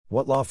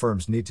What law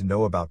firms need to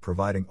know about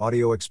providing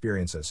audio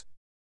experiences.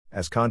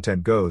 As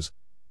content goes,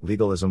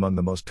 legal is among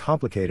the most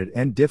complicated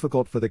and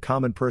difficult for the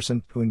common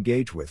person to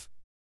engage with.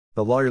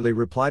 The lawyerly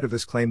reply to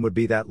this claim would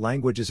be that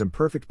language is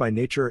imperfect by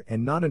nature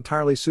and not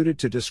entirely suited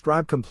to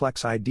describe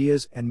complex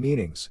ideas and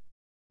meanings.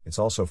 It's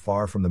also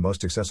far from the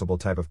most accessible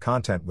type of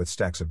content, with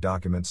stacks of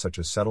documents such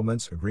as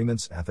settlements,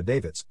 agreements,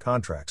 affidavits,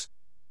 contracts,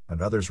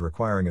 and others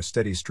requiring a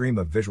steady stream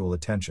of visual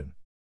attention.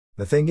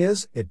 The thing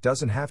is, it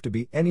doesn't have to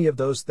be any of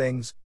those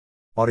things.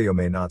 Audio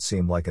may not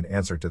seem like an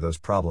answer to those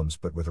problems,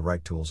 but with the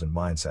right tools and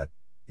mindset,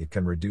 it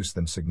can reduce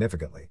them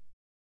significantly.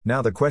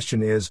 Now the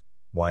question is,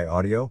 why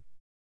audio?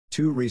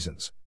 2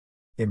 reasons.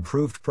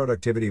 Improved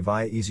productivity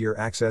via easier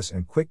access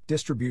and quick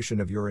distribution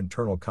of your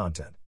internal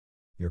content.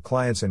 Your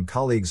clients and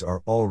colleagues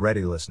are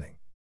already listening.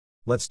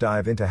 Let's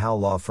dive into how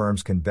law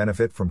firms can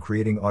benefit from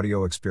creating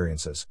audio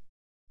experiences.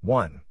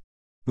 1.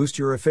 Boost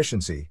your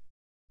efficiency.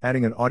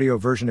 Adding an audio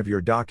version of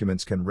your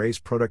documents can raise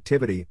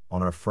productivity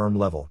on a firm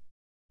level.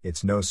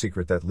 It's no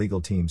secret that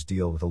legal teams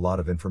deal with a lot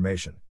of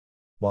information.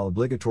 While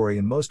obligatory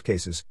in most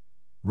cases,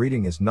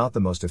 reading is not the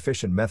most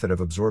efficient method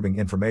of absorbing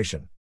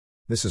information.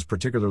 This is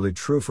particularly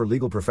true for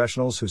legal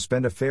professionals who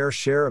spend a fair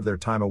share of their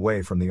time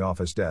away from the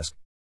office desk.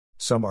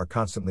 Some are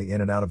constantly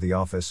in and out of the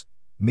office,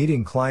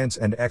 meeting clients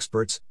and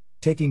experts,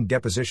 taking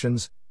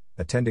depositions,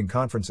 attending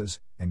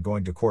conferences, and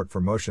going to court for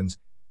motions,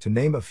 to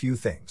name a few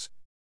things.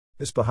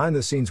 This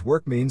behind-the-scenes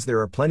work means there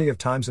are plenty of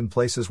times and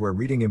places where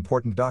reading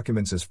important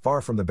documents is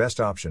far from the best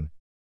option.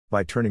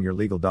 By turning your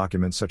legal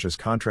documents such as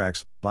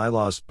contracts,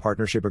 bylaws,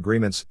 partnership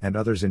agreements, and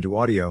others into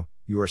audio,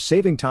 you are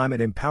saving time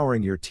and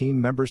empowering your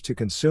team members to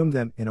consume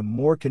them in a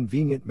more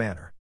convenient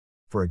manner.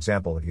 For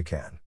example, you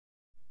can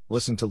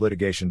listen to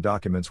litigation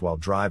documents while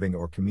driving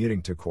or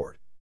commuting to court.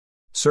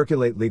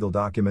 Circulate legal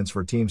documents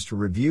for teams to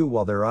review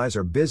while their eyes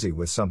are busy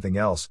with something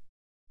else.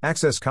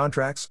 Access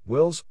contracts,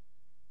 wills,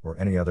 or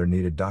any other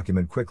needed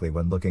document quickly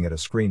when looking at a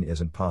screen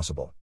isn't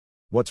possible.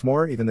 What's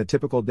more, even the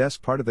typical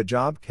desk part of the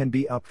job can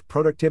be upped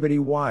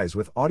productivity-wise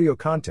with audio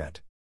content.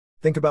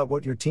 Think about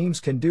what your teams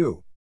can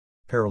do.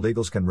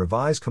 Paralegals can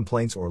revise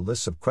complaints or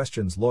lists of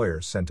questions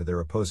lawyers send to their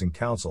opposing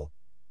counsel,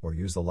 or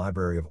use the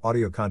library of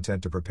audio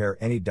content to prepare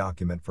any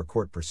document for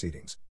court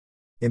proceedings.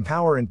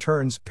 Empower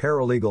interns,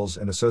 paralegals,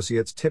 and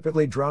associates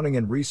typically drowning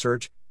in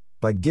research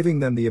by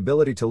giving them the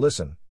ability to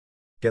listen.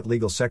 Get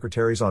legal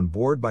secretaries on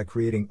board by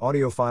creating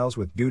audio files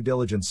with due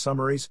diligence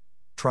summaries,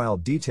 trial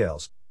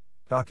details,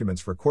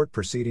 documents for court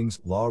proceedings,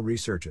 law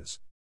researches,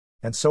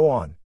 and so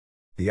on.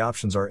 The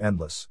options are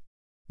endless.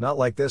 Not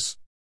like this.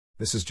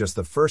 This is just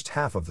the first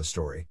half of the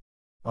story.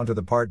 Onto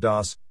the part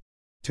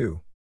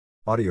 2.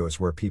 Audio is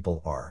where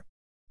people are.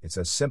 It's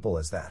as simple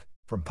as that.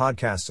 From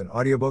podcasts and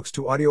audiobooks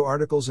to audio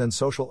articles and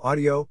social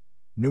audio,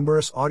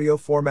 numerous audio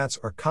formats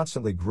are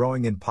constantly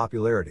growing in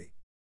popularity.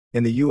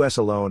 In the U.S.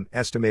 alone,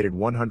 estimated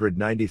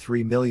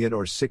 193 million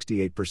or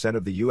 68%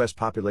 of the U.S.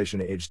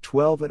 population aged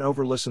 12 and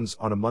over listens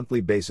on a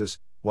monthly basis,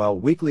 while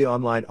weekly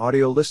online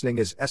audio listening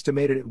is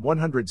estimated at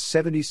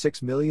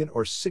 176 million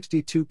or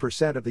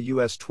 62% of the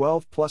U.S.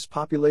 12-plus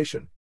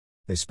population.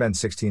 They spend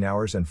 16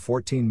 hours and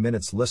 14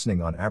 minutes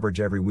listening on average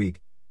every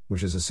week,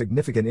 which is a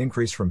significant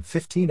increase from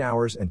 15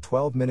 hours and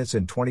 12 minutes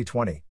in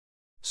 2020.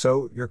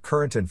 So, your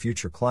current and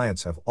future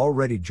clients have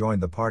already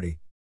joined the party.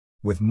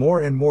 With more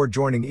and more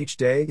joining each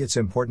day, it's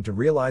important to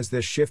realize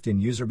this shift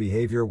in user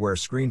behavior where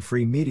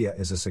screen-free media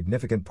is a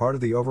significant part of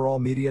the overall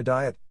media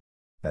diet.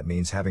 That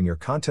means having your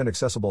content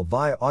accessible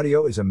via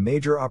audio is a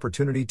major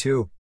opportunity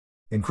to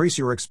increase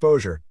your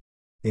exposure,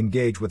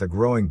 engage with a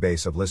growing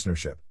base of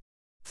listenership,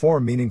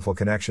 form meaningful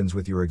connections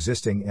with your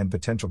existing and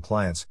potential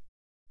clients.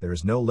 There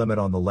is no limit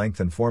on the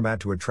length and format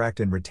to attract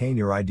and retain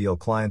your ideal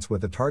clients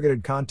with the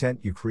targeted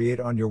content you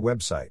create on your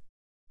website.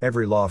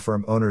 Every law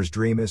firm owner's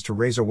dream is to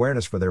raise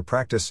awareness for their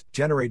practice,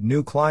 generate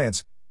new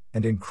clients,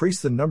 and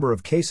increase the number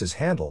of cases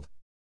handled.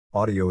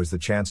 Audio is the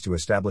chance to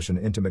establish an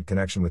intimate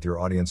connection with your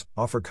audience,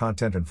 offer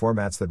content and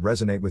formats that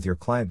resonate with your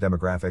client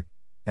demographic,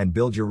 and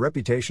build your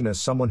reputation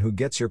as someone who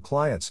gets your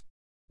clients.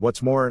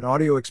 What's more, an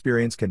audio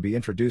experience can be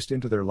introduced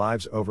into their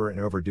lives over and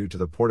over due to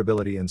the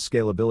portability and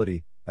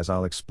scalability, as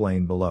I'll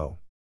explain below.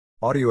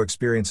 Audio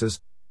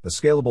experiences, the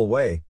scalable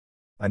way.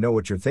 I know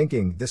what you're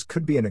thinking, this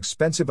could be an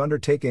expensive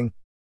undertaking.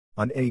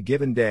 On any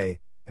given day,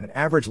 an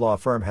average law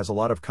firm has a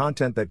lot of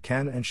content that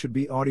can and should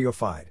be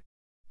audiofied.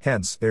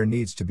 Hence, there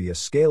needs to be a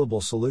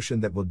scalable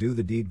solution that will do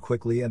the deed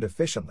quickly and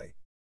efficiently.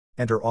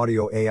 Enter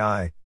Audio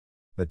AI.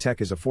 The tech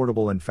is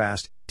affordable and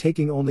fast,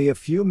 taking only a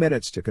few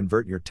minutes to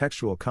convert your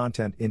textual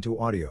content into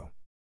audio.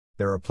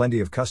 There are plenty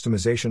of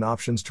customization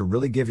options to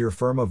really give your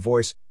firm a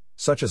voice,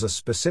 such as a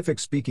specific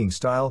speaking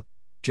style,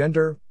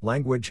 gender,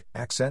 language,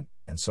 accent,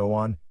 and so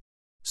on.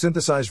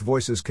 Synthesized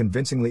voices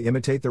convincingly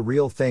imitate the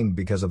real thing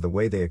because of the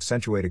way they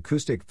accentuate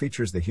acoustic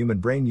features the human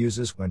brain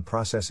uses when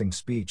processing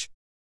speech.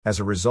 As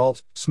a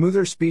result,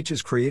 smoother speech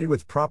is created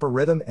with proper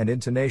rhythm and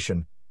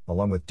intonation,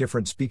 along with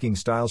different speaking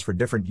styles for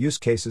different use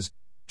cases,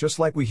 just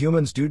like we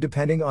humans do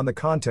depending on the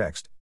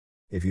context.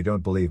 If you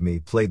don't believe me,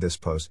 play this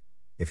post,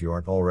 if you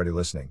aren't already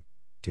listening,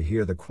 to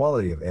hear the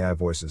quality of AI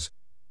voices.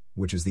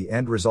 which is the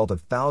end result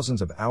of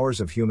thousands of hours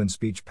of human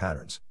speech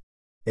patterns.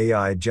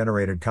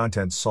 AI-generated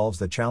content solves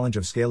the challenge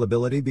of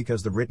scalability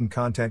because the written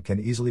content can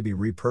easily be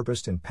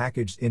repurposed and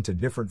packaged into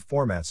different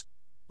formats,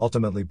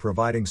 ultimately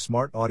providing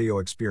smart audio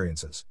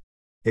experiences.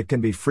 It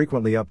can be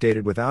frequently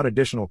updated without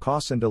additional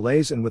costs and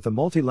delays, and with the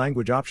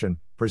multi-language option,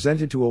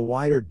 presented to a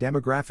wider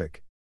demographic.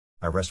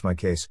 I rest my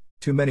case.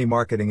 Too many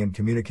marketing and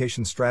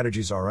communication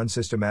strategies are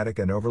unsystematic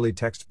and overly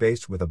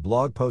text-based, with a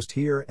blog post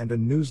here and a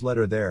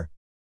newsletter there.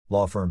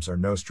 Law firms are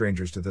no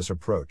strangers to this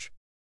approach.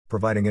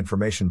 Providing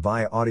information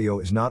via audio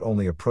is not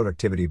only a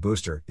productivity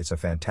booster, it's a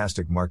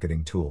fantastic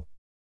marketing tool.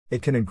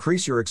 It can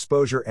increase your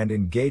exposure and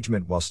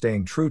engagement while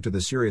staying true to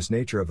the serious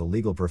nature of the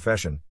legal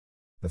profession.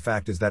 The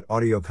fact is that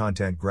audio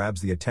content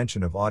grabs the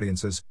attention of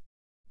audiences.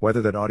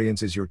 Whether that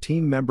audience is your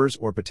team members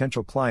or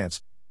potential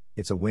clients,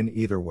 it's a win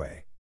either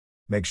way.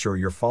 Make sure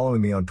you're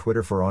following me on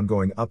Twitter for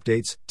ongoing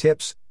updates,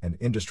 tips, and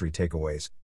industry takeaways.